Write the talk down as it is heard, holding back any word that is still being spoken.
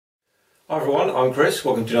Hi everyone, I'm Chris.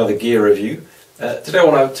 Welcome to another gear review. Today I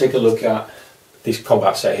want to take a look at this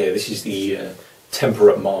combat set here. This is the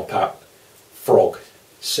Temperate Marpat Frog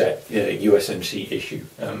set, USMC issue.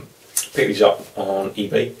 Picked these up on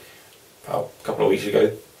eBay about a couple of weeks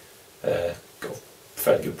ago. Got a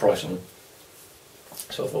fairly good price on them,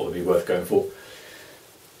 so I thought it would be worth going for.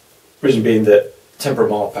 Reason being that Temperate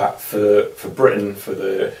Marpat for Britain, for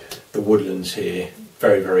the woodlands here,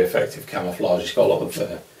 very, very effective camouflage. It's got a lot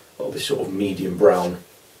of this sort of medium brown,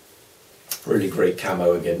 really great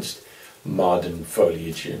camo against mud and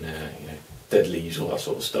foliage and dead leaves, all that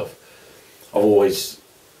sort of stuff. I've always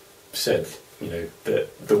said,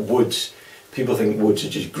 that the woods, people think woods are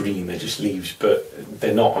just green, they're just leaves, but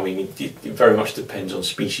they're not. I mean, it very much depends on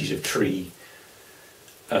species of tree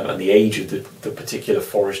and the age of the particular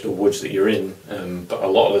forest or woods that you're in. But a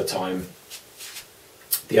lot of the time,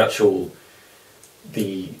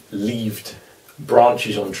 the leaved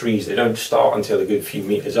branches on trees, they don't start until a good few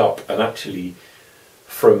meters up, and actually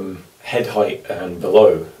from head height and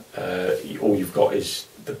below, all you've got is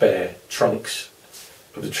the bare trunks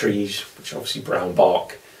of the trees, which are obviously brown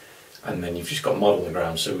bark, and then you've just got mud on the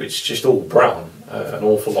ground, so it's just all brown an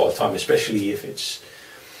awful lot of time, especially if it's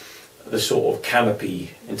the sort of canopy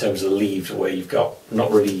in terms of the leaves where you've got not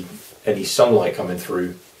really any sunlight coming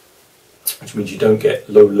through, which means you don't get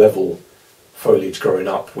low level foliage growing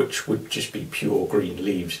up, which would just be pure green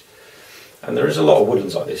leaves. And there is a lot of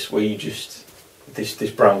woodlands like this where you just,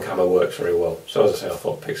 this brown camo works very well. So as I say, I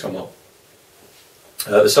thought I'd pick some up.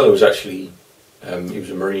 The seller was actually, he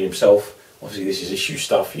was a Marine himself. Obviously this is issue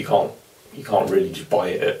stuff, you can't really just buy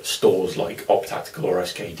it at stores like Op Tactical or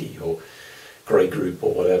SKD or Grey Group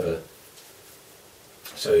or whatever.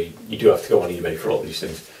 So you do have to go on eBay for all these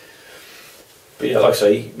things. But yeah, like I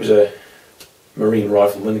say, he was a Marine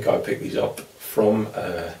rifleman, the guy who picked these up from.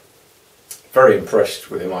 Very impressed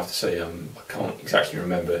with him, I have to say. I can't exactly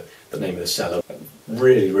remember the name of the seller.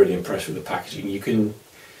 Really, really impressed with the packaging. You can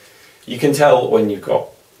tell when you've got,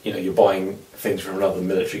 you're buying things from another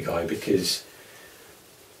military guy, because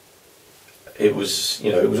it was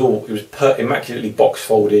immaculately box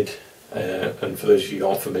folded. And for those of you who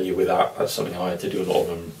aren't familiar with that, that's something I had to do a lot of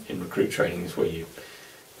them in recruit trainings, where you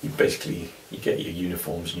basically get your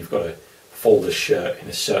uniforms and you've got to fold a shirt in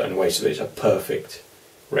a certain way so that it's a perfect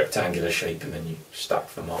rectangular shape, and then you stack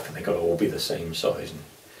them up and they've got to all be the same size, and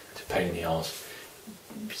it's a pain in the arse.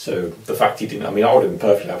 So the fact he didn't, I mean, I would have been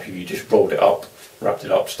perfectly happy if you just rolled it up, wrapped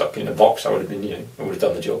it up, stuck it in a box. I would have been, I would have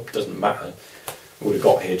done the job. It doesn't matter. It would have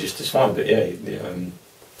got here just as fine. But yeah,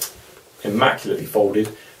 immaculately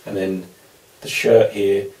folded, and then the shirt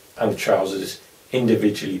here and the trousers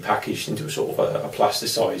individually packaged into a sort of a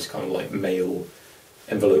plasticized kind of like mail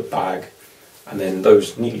envelope bag, and then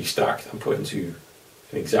those neatly stacked and put into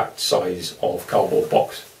an exact size of cardboard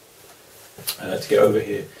box to get over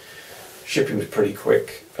here. Shipping was pretty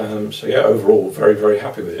quick, so yeah, overall very, very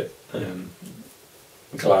happy with it.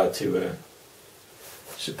 Glad to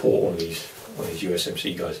support one of these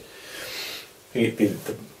USMC guys.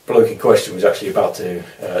 The bloke in question was actually about to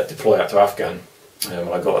deploy out to Afghan, and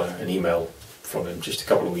I got an email from him just a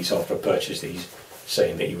couple of weeks after I purchased these,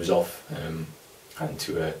 saying that he was off, and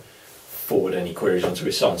to forward any queries onto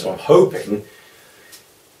his son. So I'm hoping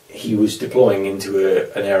he was deploying into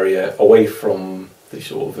an area away from the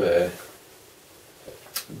sort of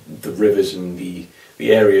the rivers and the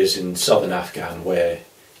areas in southern Afghan where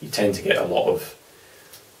you tend to get a lot of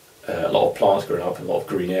plants growing up in a lot of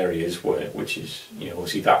green areas, which is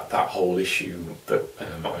obviously that whole issue that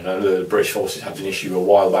I know the British forces had an issue a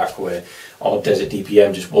while back where our desert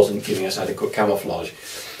DPM just wasn't giving us adequate camouflage,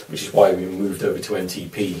 which is why we moved over to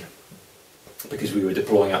NTP, because we were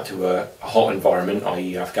deploying out to a hot environment,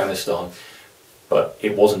 i.e. Afghanistan, but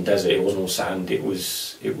it wasn't desert, it wasn't all sand, it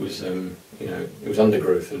was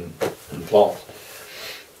undergrowth and plants.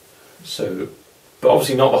 So, but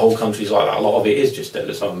obviously not the whole country's like that. A lot of it is just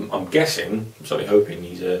desert. So I'm guessing, I'm certainly hoping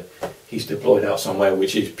he's deployed out somewhere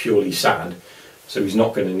which is purely sand, so he's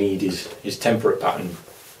not going to need his temperate pattern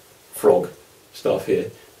frog stuff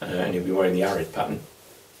here, and he'll be wearing the arid pattern.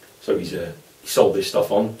 So he sold this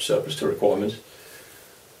stuff on, surplus to requirements,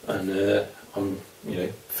 and I'm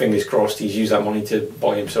fingers crossed he's used that money to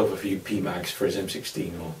buy himself a few P-mags for his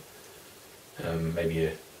M16, or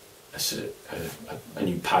maybe a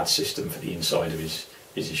new pad system for the inside of his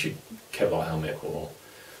issued Kevlar helmet, or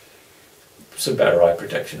some better eye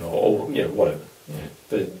protection, or whatever.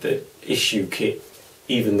 The issue kit,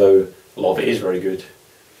 even though a lot of it is very good,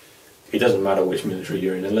 it doesn't matter which military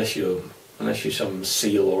you're in, unless you're some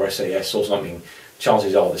SEAL or SAS or something.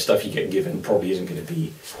 Chances are the stuff you get given probably isn't going to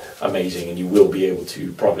be amazing, and you will be able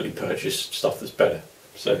to privately purchase stuff that's better.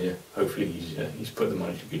 So yeah, hopefully he's put the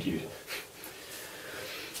money to good use.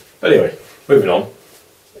 But anyway, moving on.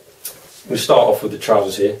 We'll start off with the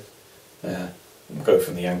trousers here. We'll go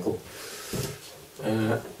from the ankle.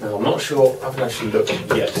 Now I'm not sure, I haven't actually looked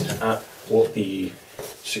yet at what the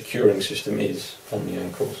securing system is on the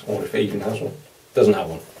ankles, or if it even has one. Doesn't have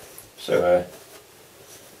one. So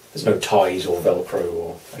there's no ties or velcro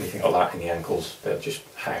or anything like that in the ankles, they'll just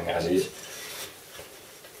hang as is.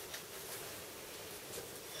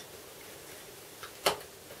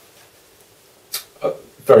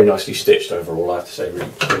 Very nicely stitched overall, I have to say,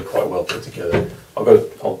 really quite well put together.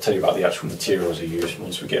 I'll tell you about the actual materials I use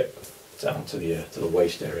once we get down to the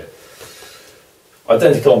waist area.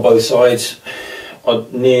 Identical on both sides.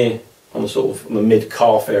 On the sort of the mid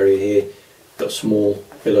calf area here, got a small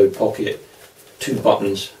below pocket, 2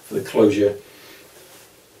 buttons for the closure.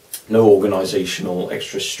 No organisational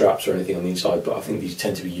extra straps or anything on the inside, but I think these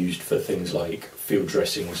tend to be used for things like field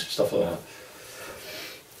dressings, stuff like that.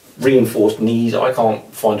 Reinforced knees. I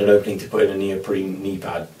can't find an opening to put in a neoprene knee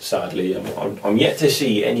pad, sadly. I'm yet to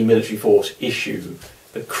see any military force issue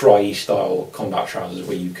the Crye style combat trousers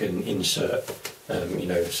where you can insert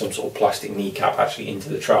some sort of plastic kneecap actually into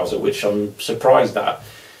the trouser, which I'm surprised at.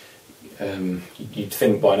 You'd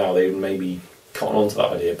think by now they would maybe cotton onto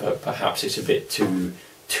that idea, but perhaps it's a bit too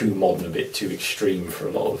modern, a bit too extreme for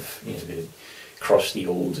a lot of the crusty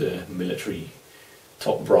old military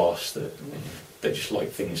top brass that they just like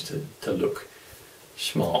things to look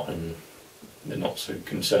smart, and they're not so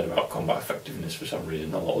concerned about combat effectiveness for some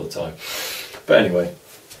reason a lot of the time. But anyway,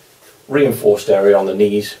 reinforced area on the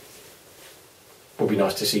knees. Would be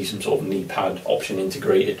nice to see some sort of knee pad option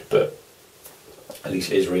integrated, but at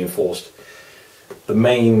least it is reinforced. The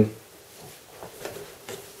main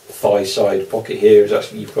thigh side pocket here is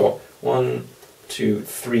actually, you've got 1, 2,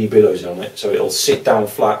 3 billows on it, so it'll sit down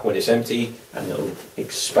flat when it's empty, and it'll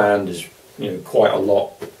expand as quite a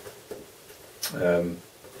lot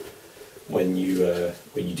when you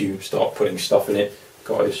do start putting stuff in it.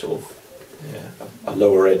 Got a sort of a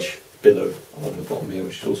lower edge billow along the bottom here,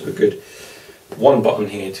 which is also good. 1 button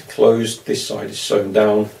here to close. This side is sewn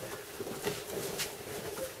down,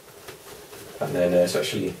 and then it's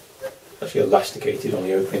actually elasticated on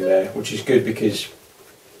the opening there, which is good because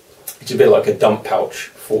it's a bit like a dump pouch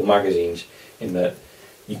for magazines, in that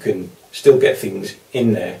you can still get things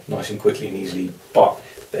in there nice and quickly and easily, but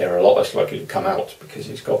they're a lot less likely to come out because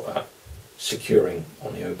it's got that securing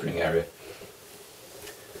on the opening area.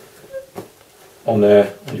 On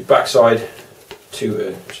your back side,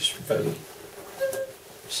 2 just fairly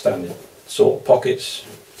standard sort of pockets,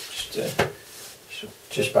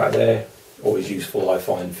 just back there. Always useful, I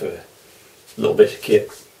find, for a little bit of kit.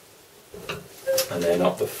 And then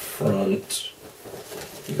up the front,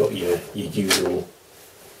 you've got your usual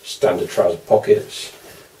standard trouser pockets,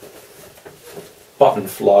 button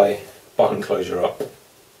fly, button closure up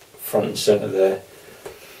front and centre there,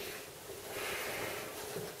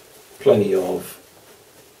 plenty of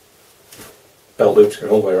belt loops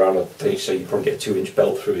going all the way around. I'd say you probably get a 2-inch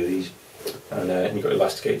belt through these, and you've got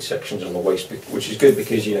elasticated sections on the waist, which is good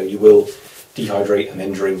because you will dehydrate and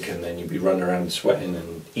then drink, and then you'll be running around sweating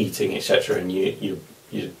and eating, etc., and your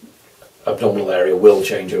abdominal area will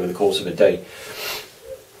change over the course of a day.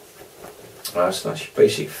 So that's your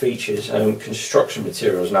basic features. Construction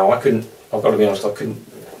materials. Now I've got to be honest, I couldn't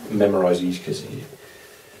memorise these because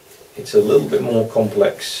it's a little bit more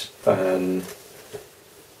complex than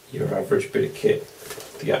your average bit of kit.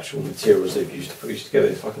 The actual materials they've used to put these together.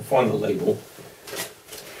 If I can find the label,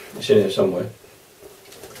 it's in here somewhere.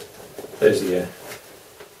 There's the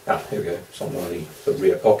here we go. It's on one of the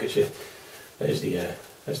rear pockets here. There's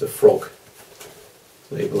the frog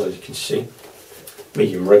label, as you can see.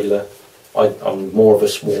 Medium regular. I'm more of a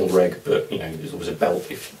small reg, but there's always a belt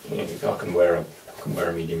if I can wear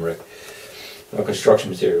a medium reg. Now, construction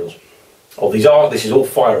materials. Oh, this is all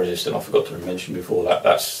fire resistant. I forgot to mention before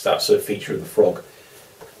that's a feature of the frog.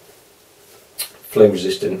 Flame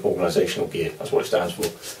resistant organisational gear. That's what it stands for.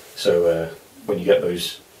 So when you get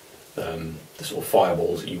those the sort of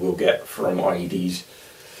fireballs that you will get from IEDs,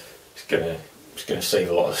 it's gonna save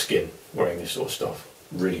a lot of skin wearing this sort of stuff.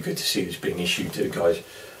 Really good to see this being issued to the guys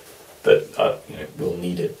that will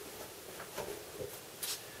need it.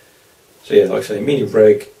 So yeah, like I say, medium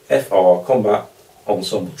reg, FR combat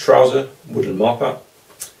ensemble trouser, wooden marker,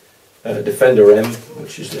 Defender M,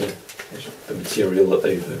 which is the material that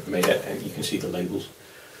they've made it, and you can see the labels.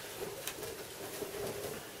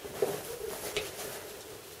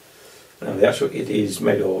 Now it is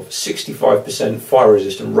made of 65% fire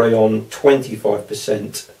resistant rayon,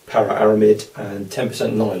 25% para aramid and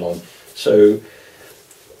 10% nylon. So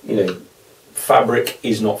fabric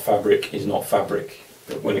is not fabric is not fabric.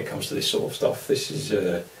 But when it comes to this sort of stuff, this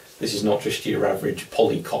is not just your average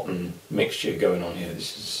poly cotton mixture going on here.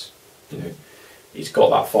 This is, you know, it's got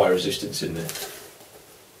that fire resistance in there.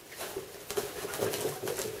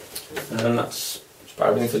 And that's about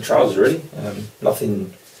everything for the trousers really.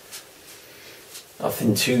 Nothing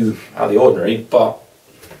too out of the ordinary, but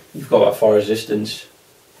you've got that fire resistance,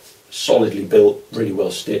 solidly built, really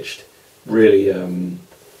well stitched. Really, I mean,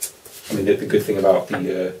 the good thing about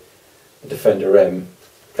the Defender M,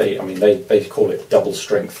 they call it double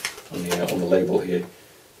strength on the label here.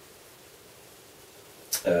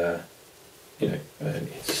 You know,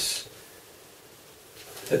 it's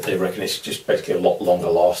they reckon it's just basically a lot longer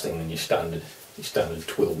lasting than your standard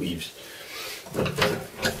twill weaves.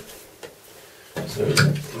 So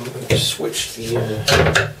just switch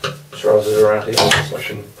the trousers around here so I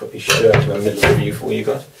can put my shirt in the middle of the view for you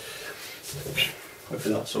guys.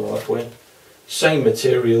 Hopefully that's alright for you. Same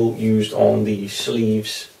material used on the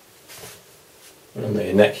sleeves and on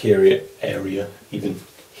the neck here area, even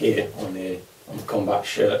here on the combat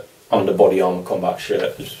shirt, underbody armour combat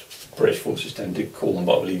shirt, as British forces tend to call them,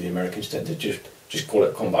 but I believe the Americans tend to just call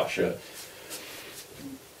it a combat shirt.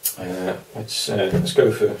 Let's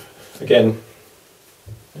go for, again,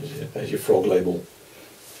 there's your frog label.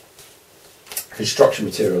 Construction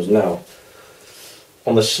materials now.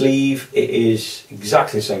 On the sleeve it is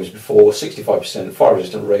exactly the same as before, 65% fire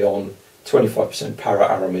resistant rayon, 25% para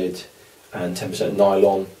aramid and 10%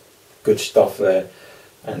 nylon. Good stuff there.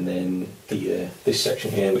 And then this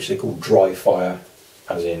section here, which they call dry fire,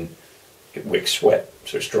 as in it wicks sweat,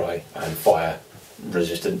 so it's dry and fire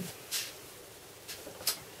resistant.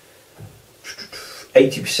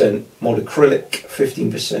 80% mod acrylic,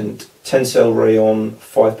 15% tencel rayon,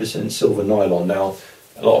 5% silver nylon. Now,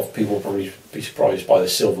 a lot of people will probably be surprised by the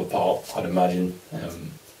silver part, I'd imagine.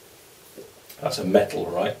 That's a metal,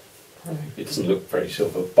 right? It doesn't look very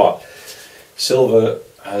silver, but silver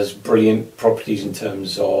has brilliant properties in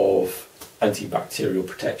terms of antibacterial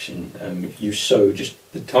protection. You sew just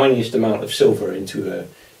the tiniest amount of silver into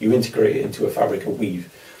you integrate it into a fabric or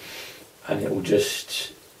weave, and it will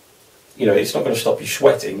just, you know, it's not going to stop you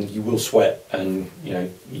sweating. You will sweat, and you know,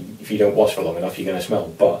 if you don't wash for long enough, you're going to smell.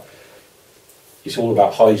 But it's all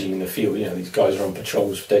about hygiene in the field. You know, these guys are on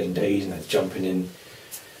patrols for days and days, and they're jumping in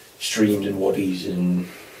streams and waddies and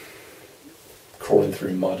crawling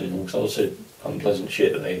through mud and all sorts of unpleasant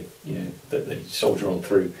shit that they soldier on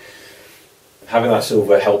through. Having that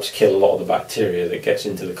silver helps kill a lot of the bacteria that gets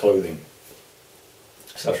into the clothing.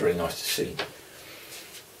 So that's really nice to see.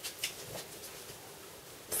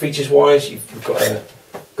 Features wise, you've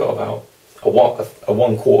got about a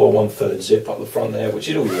 1/4, 1/3 zip up the front there, which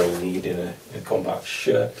is all you'll need in a combat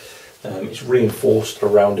shirt. It's reinforced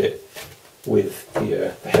around it with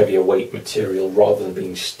the heavier weight material rather than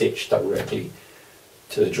being stitched directly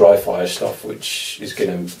to the dry fire stuff, which is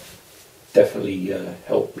going to definitely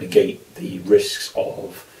help negate the risks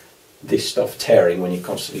of this stuff tearing when you're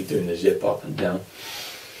constantly doing the zip up and down.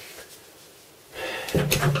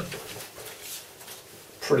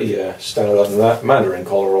 Pretty standard other than that. Mandarin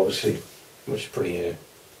collar obviously, which is pretty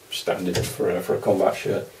standard for a combat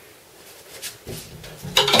shirt.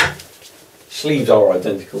 Sleeves are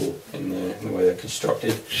identical in the way they're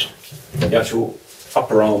constructed. The actual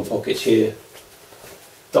upper arm pockets here,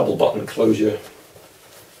 double button closure.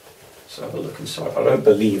 Let's have a look inside. I don't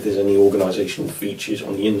believe there's any organisational features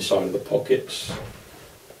on the inside of the pockets.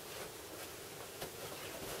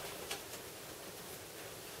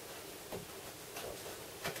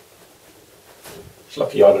 It's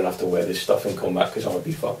lucky I don't have to wear this stuff in combat, because I would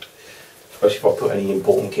be fucked. Especially if I put any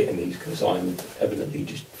important kit in these, because I'm evidently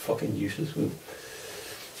just fucking useless with them.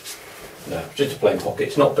 No, just a plain pocket.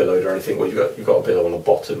 It's not billowed or anything. Well, you've got a billow on the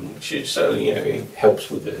bottom, which is certainly, you know, it helps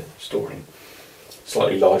with the storing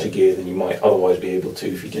slightly larger gear than you might otherwise be able to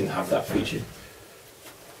if you didn't have that feature.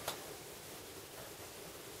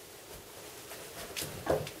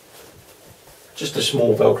 Just a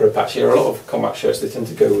small Velcro patch here. A lot of combat shirts, they tend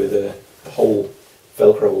to go with a whole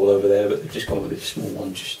Velcro all over there, but they've just gone with this small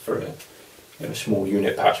one just for a small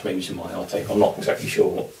unit patch, maybe some I'll take. I'm not exactly sure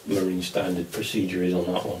what Marine standard procedure is on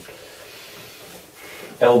that one.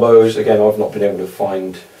 Elbows, again, I've not been able to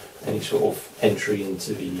find any sort of entry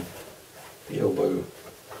into the elbow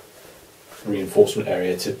reinforcement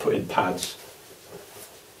area to put in pads,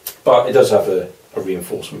 but it does have a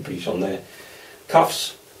reinforcement piece on there.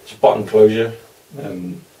 Cuffs, it's a button closure,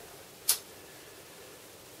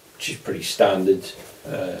 which is pretty standard.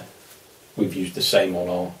 We've used the same on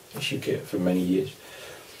our issue kit for many years,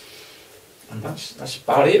 and that's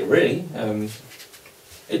about it really.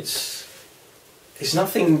 It's It's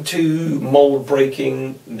nothing too mould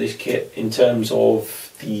breaking, this kit, in terms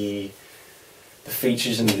of the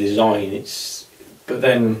features and the design. But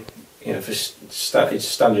then, you know, for it's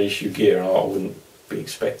standard issue gear, I wouldn't be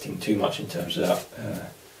expecting too much in terms of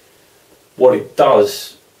that. What it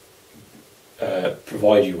does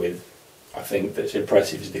provide you with, I think, that's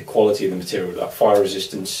impressive is the quality of the material, that fire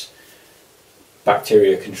resistance,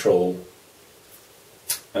 bacteria control,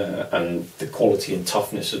 and the quality and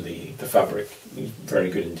toughness of the fabric is very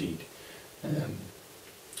good indeed.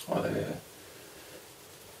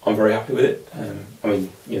 I'm very happy with it. I mean,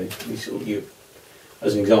 you know,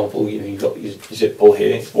 as an example, you know, you've got your zip pull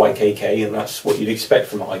here, it's YKK, and that's what you'd expect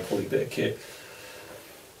from a high quality bit of kit.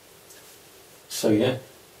 So yeah,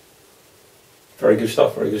 very good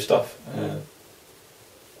stuff. Very good stuff.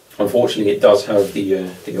 Unfortunately, it does have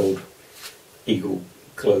the old Eagle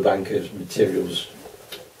Globe Anchors Materials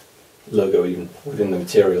logo even within the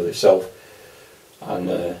material itself, and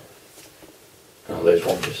oh, there's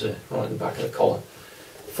one just there, right in the back of the collar.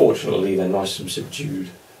 Fortunately, they're nice and subdued.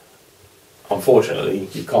 Unfortunately,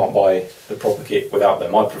 you can't buy the proper kit without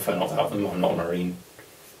them. I prefer not to have them. I'm not a Marine,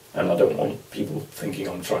 and I don't want people thinking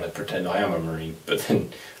I'm trying to pretend I am a Marine, but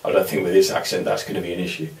then I don't think with this accent that's going to be an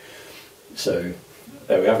issue. So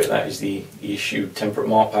there we have it. That is the issue Temperate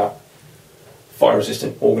Marpat Fire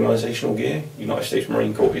Resistant Organisational Gear, United States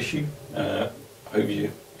Marine Corps issue. I hope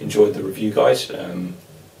you enjoyed the review, guys. I'm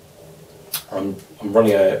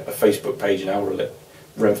running a Facebook page now,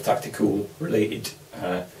 Renf Tactical, related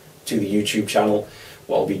to the YouTube channel.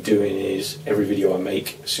 What I'll be doing is every video I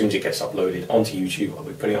make, as soon as it gets uploaded onto YouTube, I'll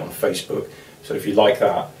be putting it on Facebook. So if you like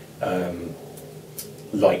that,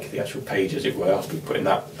 like the actual page as it were, I'll be putting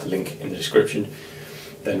that link in the description.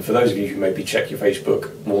 Then for those of you who maybe check your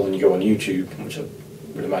Facebook more than you go on YouTube, which I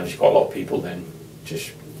would imagine quite a lot of people, then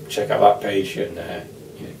just check out that page, and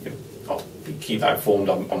you know, I'll keep that informed.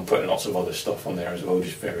 I'm putting lots of other stuff on there as well,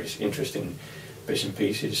 just various interesting bits and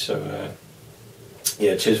pieces. So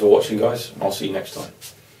yeah, cheers for watching, guys, and I'll see you next time.